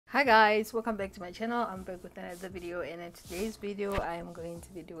Hi guys, welcome back to my channel. I'm back with another video, and in today's video I am going to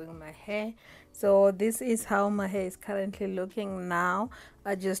be doing my hair. So this is how my hair is currently looking now.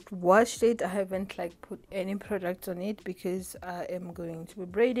 I just washed it. I haven't put any product on it because I am going to be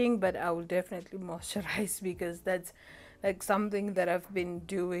braiding, but I will definitely moisturize because that's something that I've been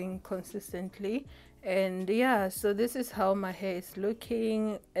doing consistently. And yeah, so this is how my hair is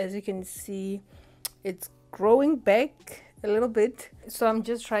looking. As you can see, it's growing back a little bit, so I'm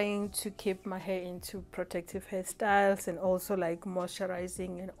just trying to keep my hair into protective hairstyles and also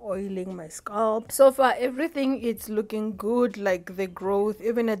moisturizing and oiling my scalp. So far everything it's looking good, like the growth,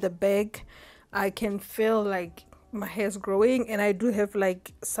 even at the back I can feel like my hair's growing, and I do have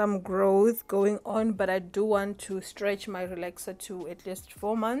some growth going on, but I do want to stretch my relaxer to at least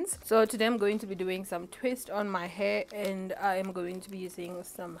 4 months. So today I'm going to be doing some twist on my hair, and I am going to be using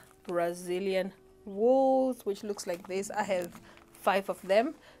some Brazilian wools, which looks like this. I have 5 of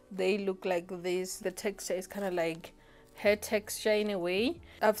them. They look like this. The texture is kind of like hair texture in a way.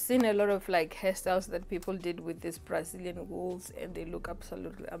 I've seen a lot of hairstyles that people did with these Brazilian wools, and they look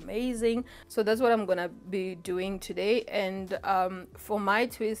absolutely amazing. So that's what I'm gonna be doing today. And for my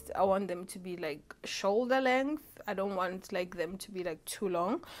twist, I want them to be shoulder length. I don't want them to be too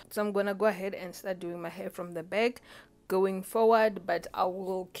long. So I'm gonna go ahead and start doing my hair from the back going forward, but I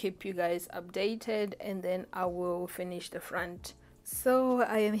will keep you guys updated, and then I will finish the front. So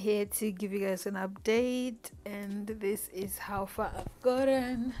I am here to give you guys an update, and this is how far I've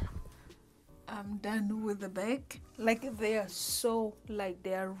gotten. I'm done with the back. They are so light,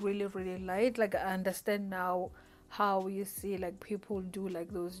 they are really light. I understand now how you see people do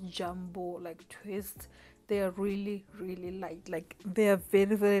those jumbo twists. They are really light. They are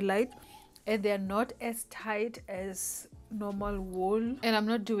very light, and they're not as tight as normal wool. And I'm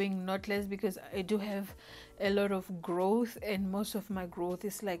not doing knotless because I do have a lot of growth, and most of my growth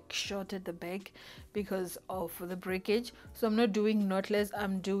is short at the back because of the breakage. So I'm not doing knotless,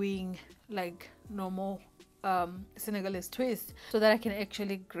 I'm doing normal Senegalese twist, so that I can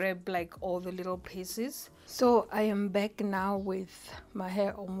actually grab all the little pieces. So I am back now with my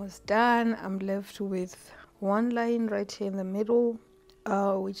hair almost done. I'm left with one line right here in the middle,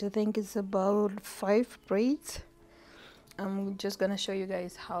 which I think is about 5 braids. I'm just gonna show you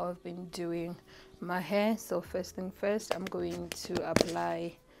guys how I've been doing my hair. So first thing first, I'm going to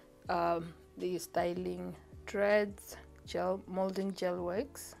apply the styling dreads molding gel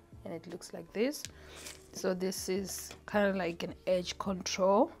wax, and it looks like this. So this is kind of like an edge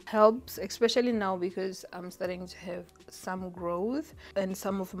control. Helps especially now because I'm starting to have some growth and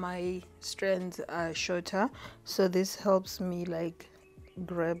some of my strands are shorter, so this helps me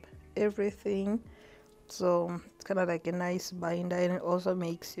grab everything. So it's kind of like a nice binder, and it also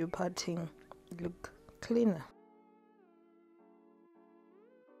makes your parting look cleaner.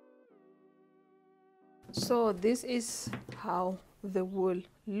 So this is how the wool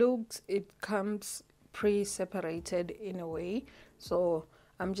looks. It comes pre-separated in a way. So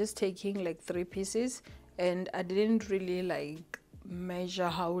I'm just taking 3 pieces, and I didn't really measure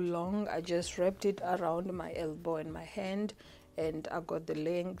how long. I just wrapped it around my elbow and my hand, and I got the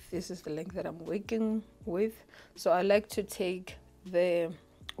length. This is the length that I'm working with. So I like to take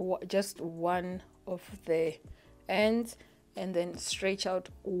just one of the ends and then stretch out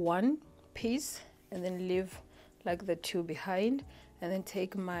one piece, and then leave the 2 behind, and then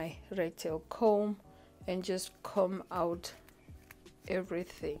take my red tail comb and just comb out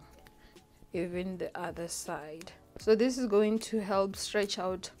everything, even the other side. So this is going to help stretch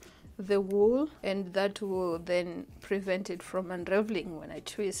out the wool, and that will then prevent it from unraveling when I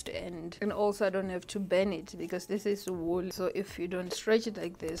twist, and also I don't have to bend it because this is wool. So if you don't stretch it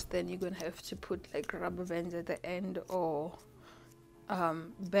like this, then you're gonna have to put rubber bands at the end or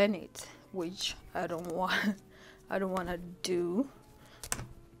bend it, which I don't want to do.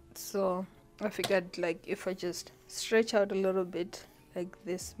 So I figured if I just stretch out a little bit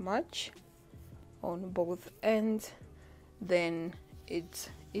this much on both ends, then it's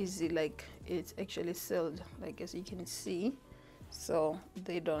easy, it's actually sealed, as you can see, so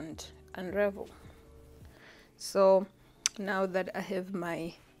they don't unravel. So now that I have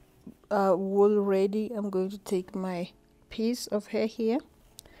my wool ready, I'm going to take my piece of hair here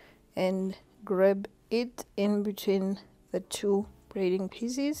and grab it in between the 2 braiding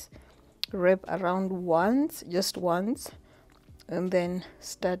pieces, wrap around once, just once, and then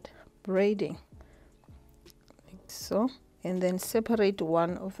start braiding like so, and then separate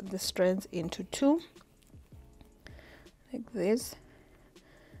one of the strands into 2 like this,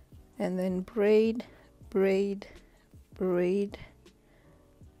 and then braid,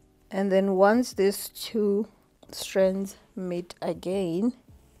 and then once these 2 strands meet again,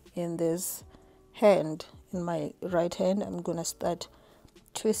 in this hand, in my right hand, I'm gonna start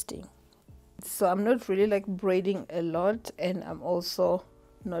twisting. So I'm not really like braiding a lot, and I'm also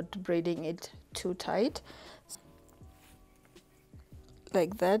not braiding it too tight,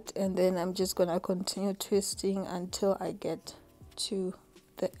 like that. And then I'm just gonna continue twisting until I get to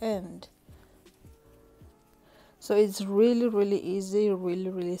the end. So it's really easy,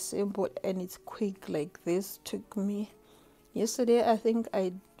 really simple, and it's quick. Like this took me yesterday, I think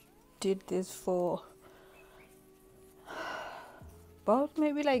I did this for about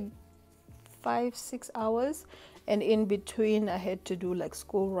maybe like 5-6 hours, and in between I had to do like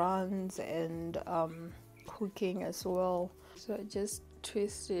school runs and cooking as well. So I just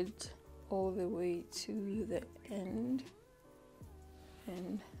twisted all the way to the end,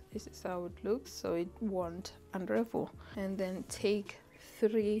 and this is how it looks, so it won't unravel. And then take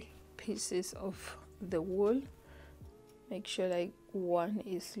 3 pieces of the wool, make sure like one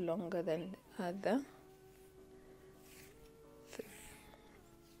is longer than the other,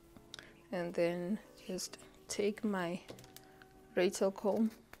 and then just take my rattle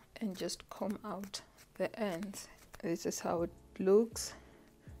comb and just comb out the ends. This is how it looks,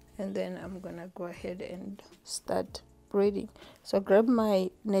 and then I'm gonna go ahead and start braiding. So grab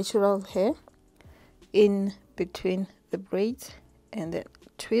my natural hair in between the braids and then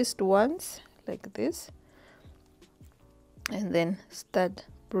twist once like this, and then start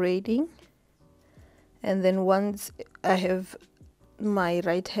braiding. And then once I have my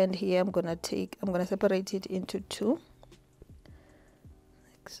right hand here, I'm gonna separate it into 2,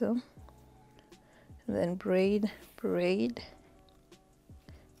 like so, and then braid.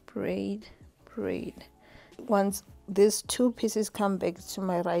 Once these 2 pieces come back to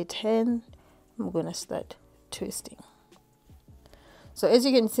my right hand, I'm gonna start twisting. So as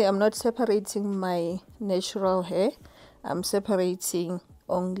you can see, I'm not separating my natural hair, I'm separating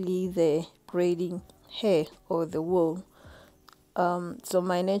only the braiding hair or the wool. So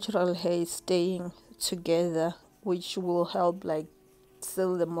my natural hair is staying together, which will help like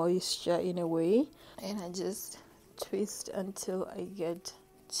seal the moisture in a way. And I just twist until I get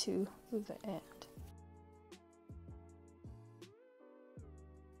to the end.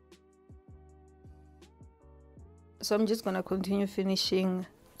 So I'm just gonna continue finishing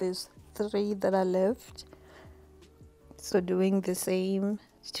these 3 that are left. So doing the same,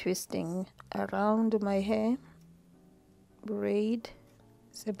 twisting around my hair, braid,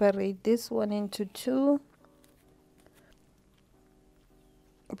 separate this one into 2,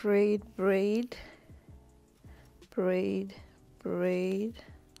 braid,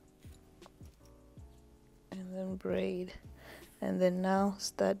 and then braid, and then now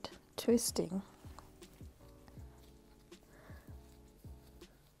start twisting.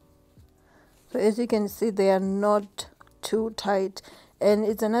 So as you can see, they are not too tight, and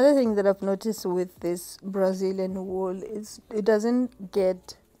it's another thing that I've noticed with this Brazilian wool, it doesn't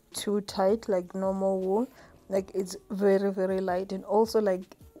get too tight like normal wool. Like it's very light, and also like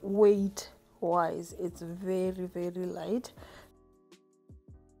weight wise, it's very light.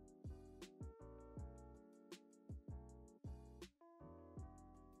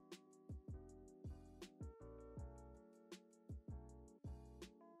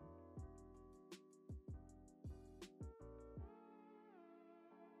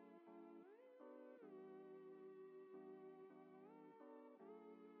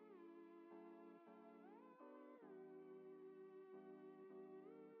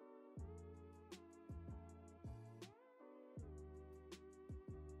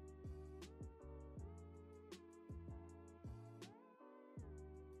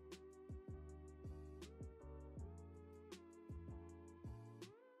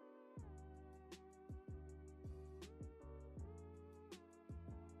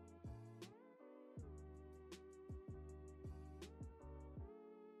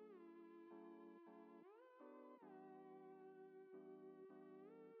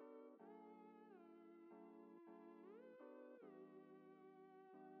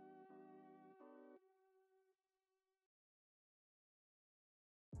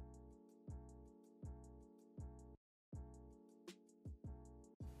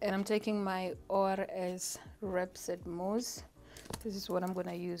 And I'm taking my IRS Wrap Set Mousse. This is what I'm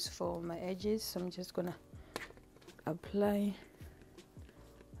gonna use for my edges. So I'm just gonna apply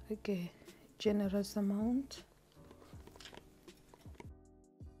like a generous amount.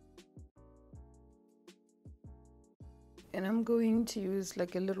 And I'm going to use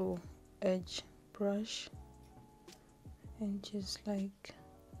like a little edge brush and just like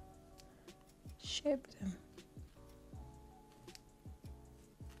shape them.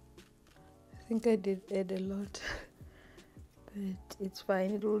 I think I did add a lot, but it's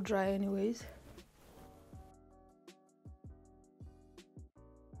fine, it will dry anyways.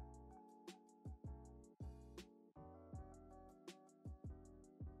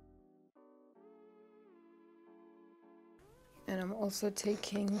 And I'm also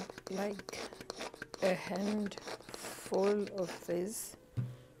taking like a handful of this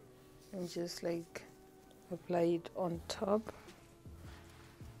and just like apply it on top.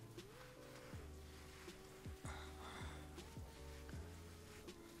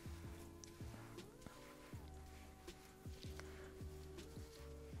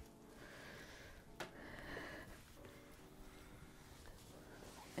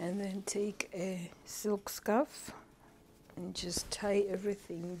 And then take a silk scarf and just tie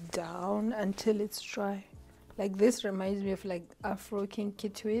everything down until it's dry. Like this reminds me of like Afro kinky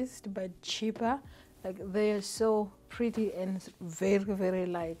twist, but cheaper. Like they are so pretty and very, very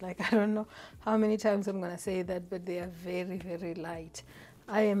light. Like I don't know how many times I'm gonna say that, but they are very, very light.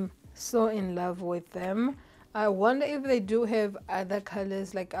 I am so in love with them. I wonder if they do have other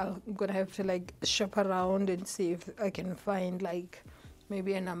colors. Like I'm gonna have to like shop around and see if I can find like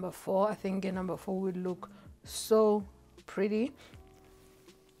maybe a number 4. I think a number 4 would look so pretty,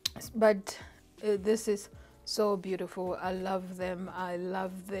 but this is so beautiful. I love them. I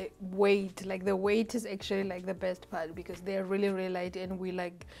love the weight. Like the weight is actually like the best part because they're really, really light, and we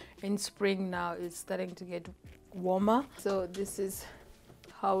like in spring now, it's starting to get warmer. So this is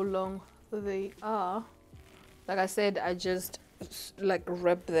how long they are. Like I said, I just like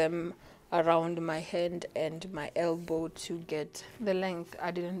wrap them around my hand and my elbow to get the length.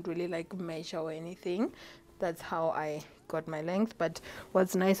 I didn't really like measure or anything. That's how I got my length. But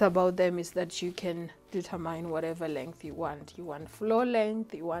what's nice about them is that you can determine whatever length you want. You want floor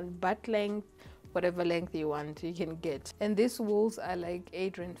length, you want butt length, whatever length you want, you can get. And these wools are like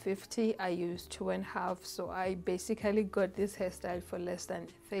R30. I used 2.5, so I basically got this hairstyle for less than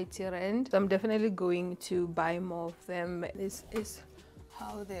 30 rand. So I'm definitely going to buy more of them. This is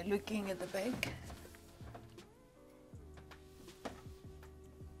how they're looking at the back.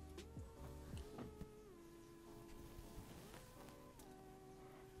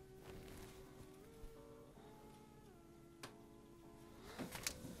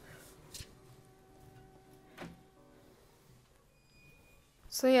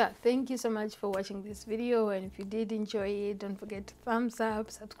 So yeah, thank you so much for watching this video, and if you did enjoy it, don't forget to thumbs up,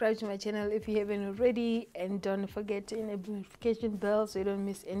 subscribe to my channel if you haven't already, and don't forget to enable notification bell so you don't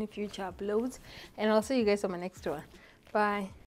miss any future uploads. And I'll see you guys on my next one. Bye.